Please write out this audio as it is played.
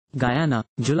Guyana,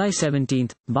 July 17.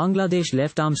 Bangladesh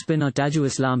left-arm spinner Taijul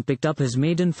Islam picked up his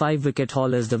maiden 5-wicket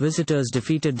haul as the visitors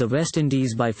defeated the West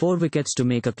Indies by 4 wickets to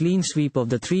make a clean sweep of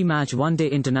the 3-match one-day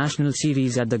international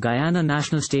series at the Guyana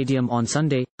National Stadium on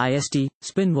Sunday. IST.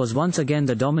 Spin was once again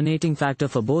the dominating factor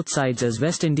for both sides as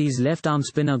West Indies left-arm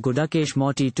spinner Gudakesh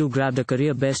Motie too grabbed a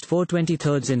career-best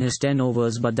 4/23 in his 10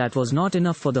 overs, but that was not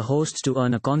enough for the hosts to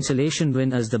earn a consolation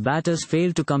win as the batters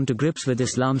failed to come to grips with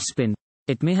Islam's spin.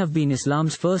 It may have been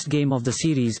Islam's first game of the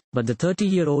series, but the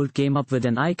 30-year-old came up with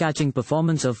an eye-catching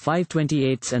performance of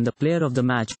 5/28 and the Player of the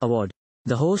Match award.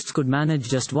 The hosts could manage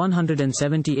just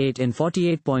 178 in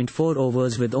 48.4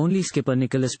 overs with only skipper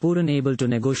Nicholas Pooran able to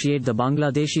negotiate the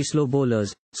Bangladeshi slow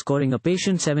bowlers, scoring a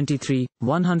patient 73,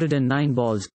 109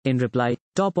 balls. In reply,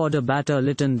 top-order batter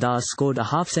Litton scored a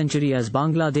half-century as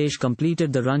Bangladesh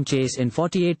completed the run chase in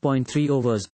 48.3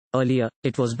 overs. Earlier,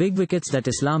 it was big wickets that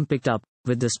Islam picked up,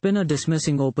 with the spinner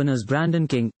dismissing openers Brandon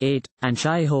King, 8, and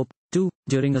Shai Hope, 2,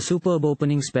 during a superb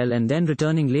opening spell and then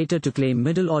returning later to claim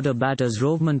middle-order batters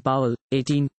Rovman Powell,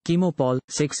 18, Keemo Paul,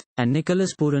 6, and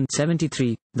Nicholas Pooran,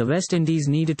 73. The West Indies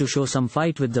needed to show some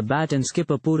fight with the bat and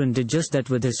skipper Pooran did just that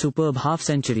with his superb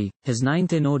half-century, his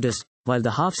 9th in ODIs. While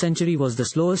the half-century was the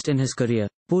slowest in his career,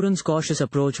 Pooran's cautious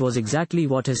approach was exactly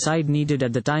what his side needed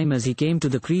at the time as he came to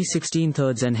the crease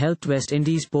 16/3 and helped West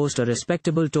Indies post a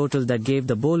respectable total that gave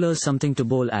the bowlers something to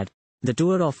bowl at. The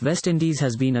tour of West Indies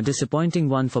has been a disappointing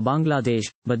one for Bangladesh,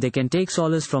 but they can take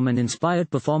solace from an inspired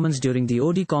performance during the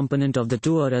ODI component of the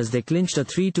tour as they clinched a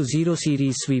 3-0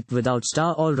 series sweep without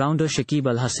star all-rounder Shakib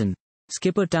Al Hasan.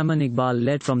 Skipper Tamim Iqbal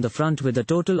led from the front with a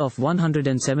total of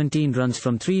 117 runs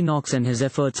from 3 knocks and his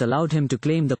efforts allowed him to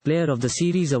claim the Player of the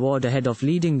Series award ahead of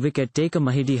leading wicket-taker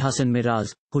Mehidy Hasan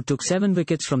Miraz, who took 7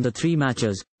 wickets from the 3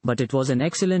 matches. But it was an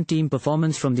excellent team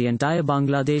performance from the entire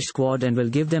Bangladesh squad and will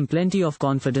give them plenty of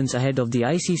confidence ahead of the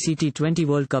ICC T20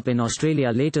 World Cup in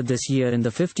Australia later this year and the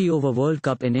 50-over World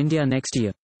Cup in India next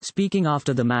year. Speaking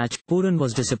after the match, Pooran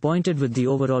was disappointed with the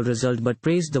overall result but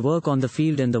praised the work on the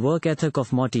field and the work ethic of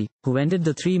Motie, who ended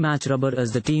the 3-match rubber as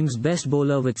the team's best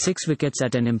bowler with 6 wickets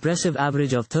at an impressive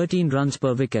average of 13 runs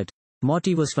per wicket.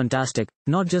 Motie was fantastic,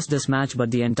 not just this match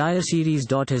but the entire series.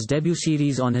 His debut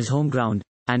series on his home ground,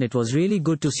 and it was really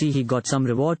good to see he got some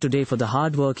reward today for the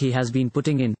hard work he has been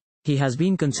putting in. He has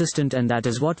been consistent and that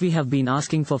is what we have been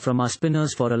asking for from our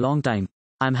spinners for a long time.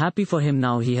 I'm happy for him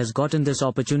now he has gotten this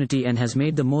opportunity and has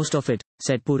made the most of it,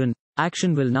 said Pooran.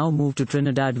 Action will now move to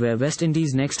Trinidad where West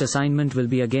Indies' next assignment will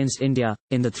be against India,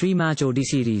 in the 3-match ODI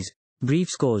series. Brief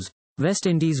scores. West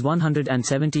Indies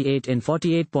 178 in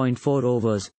 48.4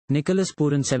 overs, Nicholas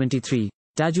Pooran 73,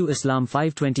 Taijul Islam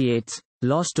 5/28,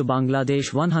 lost to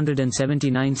Bangladesh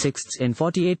 179 sixths in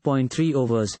 48.3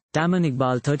 overs, Tamim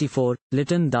Iqbal 34,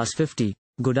 Litton 50,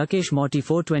 Gudakesh Motie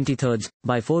 4/23,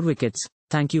 by 4 wickets.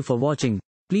 Thank you for watching.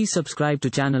 Please subscribe to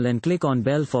channel and click on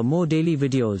bell for more daily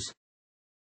videos.